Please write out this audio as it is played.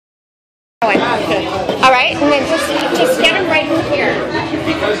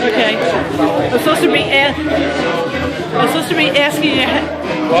I'm supposed to be asking you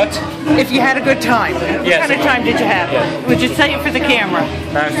What? if you had a good time. Yes. What kind of time did you have? Yes. Would you say it for the camera?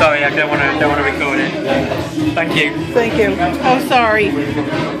 No, sorry, I don't want to record it. Thank you. Thank you. Oh, sorry.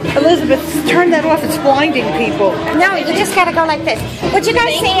 Elizabeth, turn that off. It's blinding people. No, you just gotta go like this. Would you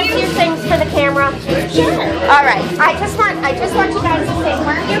guys say a few things for the camera? Sure. All right. I just want you guys to say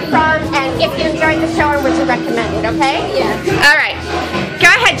where you're from and if you enjoyed the show and would you recommend it, okay? Yeah. All right. Go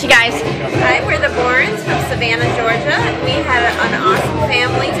ahead, you guys. Hi, we're the Borns from Savannah, Georgia. We had an awesome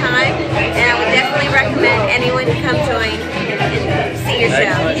family time, and I would definitely recommend anyone to come join and see your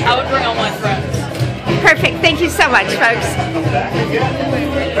show. I would bring all my friends. Perfect. Thank you so much, folks.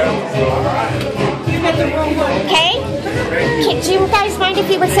 Okay. Do you guys mind if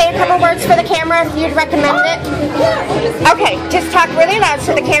you would say a couple words for the camera if you'd recommend it? Okay. Just talk really loud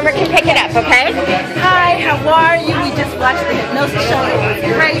so the camera can pick it up, okay? Hi, how are you? We just watched the Hypnosis show. It was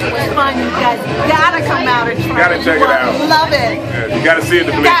great. It was fun. You guys gotta come out and try it. Gotta check it out. Love it. Yeah, you gotta see it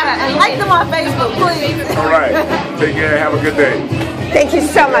to believe it. Gotta. And like them on Facebook, please. All right. Take care. Have a good day. Thank you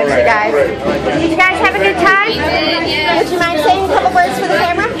so much, you guys. Did you guys have a good time? Yeah. Would you mind saying a couple words for the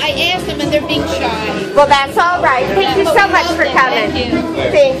camera? I asked them and they're being shy. Well, that's all right. Thank you so much for coming.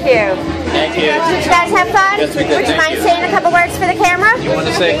 Thank you. Thank you. Did you guys have fun? Yes, we did. Would you mind saying a couple words for the camera? You want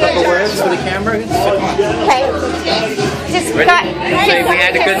to say a couple words for the camera? Okay. Just Ready? Say we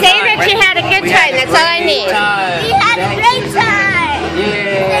had a good say time. that you had a good time. That's all I need. We had a great time.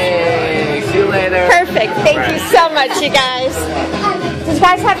 Yay! See you later. Perfect. Thank you so much, you guys. Did you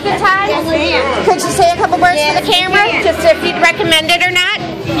guys have a good time? Yes, ma'am. Could you say a couple words for the camera? Just if you'd recommend it or not?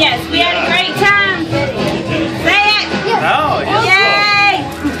 Yes, we had a great time. Say it. Oh, Yay!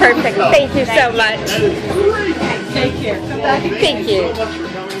 Perfect. Thank you so much. Take care. Thank you.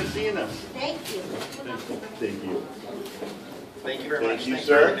 Thank you very much. Thank you,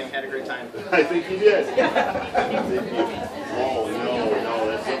 sir. Had a great time. I think you did. Thank you. Oh, no,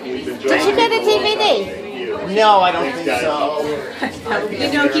 that's something we've been doing. Did you get a DVD? No, I don't think so.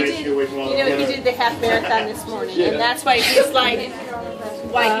 You know, he did the half marathon this morning, and that's why he was like,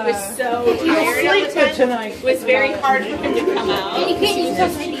 why he was so tired all the time. Tonight. It was very hard for him to come out. Oh, you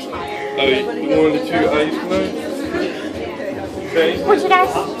wanted to ice tonight? Okay. Would you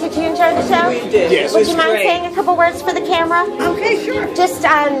guys, did you enjoy the show? We did. Yes, Would you mind saying a couple words for the camera? Okay, sure. Just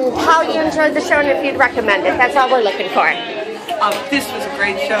on how you enjoyed the show and if you'd recommend it. That's all we're looking for. This was a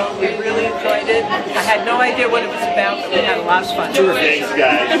great show. We really enjoyed it. I had no idea what it was about, but we had a lot of fun. Thanks,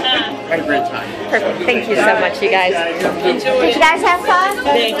 guys. Had a great time. Perfect. Thank you so much, you guys. Did Enjoy you guys have fun?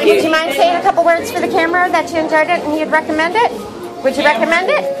 Thank you. Would you mind saying a couple words for the camera that you enjoyed it and you'd recommend it? Would you recommend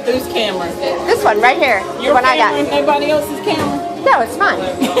it? Whose camera? This one right here. The one I got. Anybody else's camera? No, it's mine.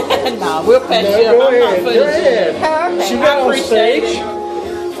 Nah, we'll pass you up. I'm not putting it. Oh, She okay. got on stage.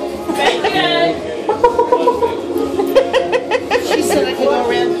 She said I could go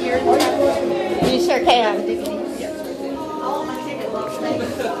around here. You sure can.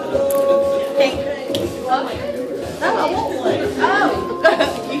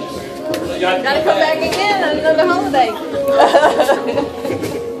 Gotta come back again on another holiday.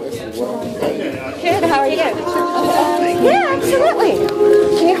 Good, how are you? Yeah, absolutely.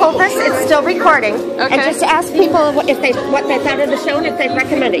 Can you hold this? It's still recording. Okay. And just ask people what they thought of the show and if they'd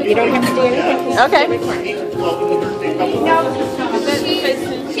recommend it. You don't have to do anything. Okay.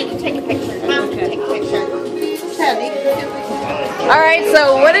 She can take a picture. Mom can take a picture. All right,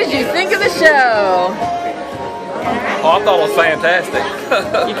 so what did you think of the show? Oh, I thought it was fantastic.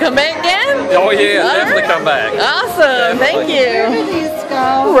 You come back again? Oh yeah, definitely come back. Awesome, thank you.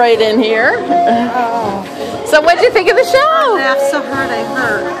 Right in here. So what did you think of the show? laughed so hard I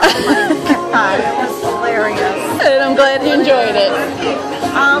hurt. It was hilarious. And I'm glad you enjoyed it.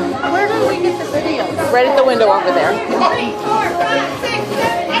 Where did we get the video? Right at the window over there.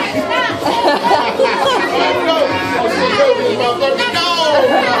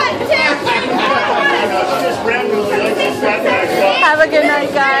 Have a good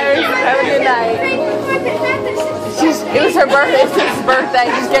night, guys. Have a good night. It was her birthday. It's his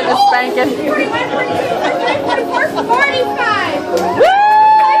birthday. She's getting a spanking. 45. Woo!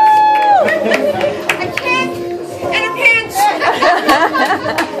 A kick and a pinch.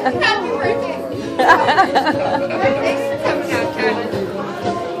 Happy birthday. Thanks for coming out, Charlie.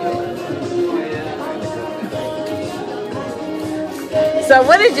 So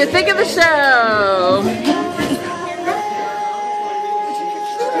what did you think of the show?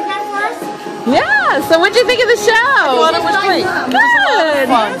 Yeah, so what did you think of the show? I thought it was great. Good.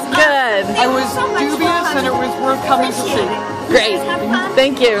 Good. I was dubious and it was worth coming to see. Great.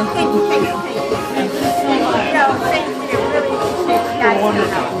 Thank you. Thank you. Thank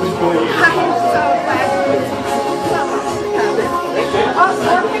you.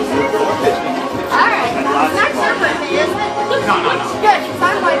 good, because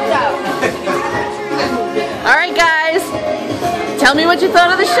I'm wiped out. All right, guys. Tell me what you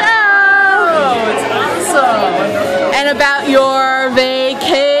thought of the show. Oh, it's awesome. And about your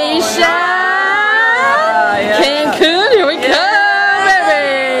vacation. Yeah. Cancun, here we come,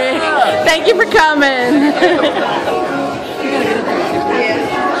 baby. Thank you for coming.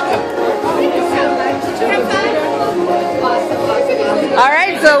 All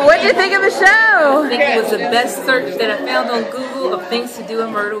right, so what did you think of the show? I think it was the best search that I found on Google of things to do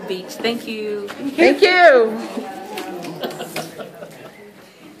in Myrtle Beach. Thank you. Thank you.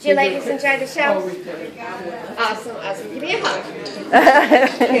 Did you ladies enjoy the show? Awesome, awesome. Give me a hug.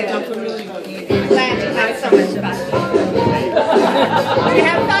 Glad you had so much fun. Did you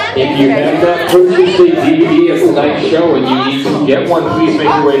have fun? If you have not purchased a DVD of tonight's show and you need to get one, please make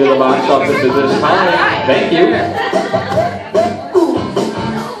your way to the box office at this time. Thank you.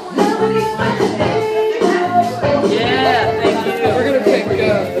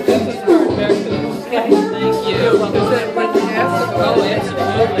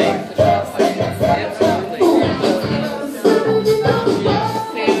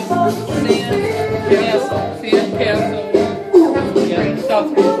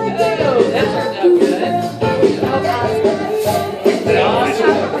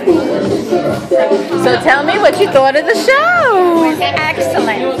 So tell me what you thought of the show.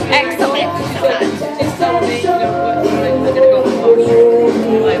 Excellent, excellent.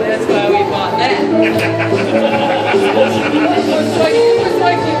 That's why we bought that.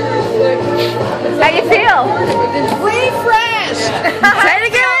 How you feel? Refreshed. Say it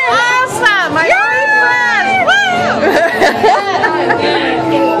again. Awesome. I'm refreshed. Woo!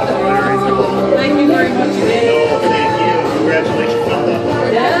 Thank you very much. Thank you. Congratulations on that.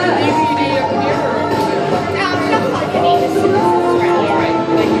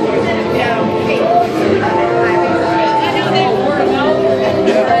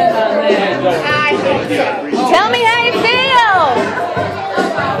 Tell me how you feel.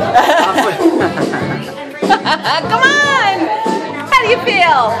 Come on. How do you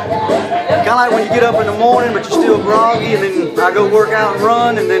feel? Kind of like when you get up in the morning, but you're still groggy, and then I go work out and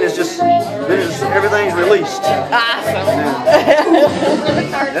run, and then everything's released. Awesome.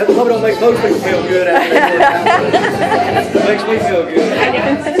 That probably don't make most people feel good after they work out. It makes me feel good.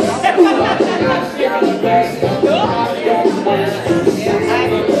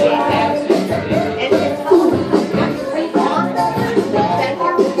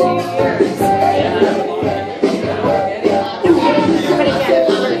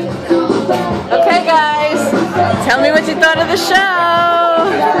 Okay, guys. Tell me what you thought of the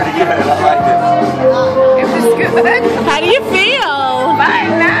show. Pretty good. I liked it. It was good. How do you feel?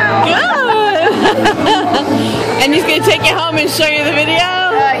 Fine now. Good. And he's gonna take you home and show you the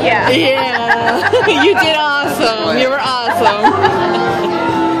video? Yeah. Yeah. You did awesome. You were awesome.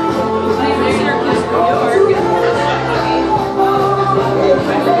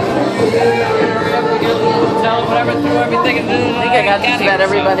 Tell them whatever, through everything. I think I got just about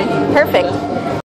everybody. Perfect.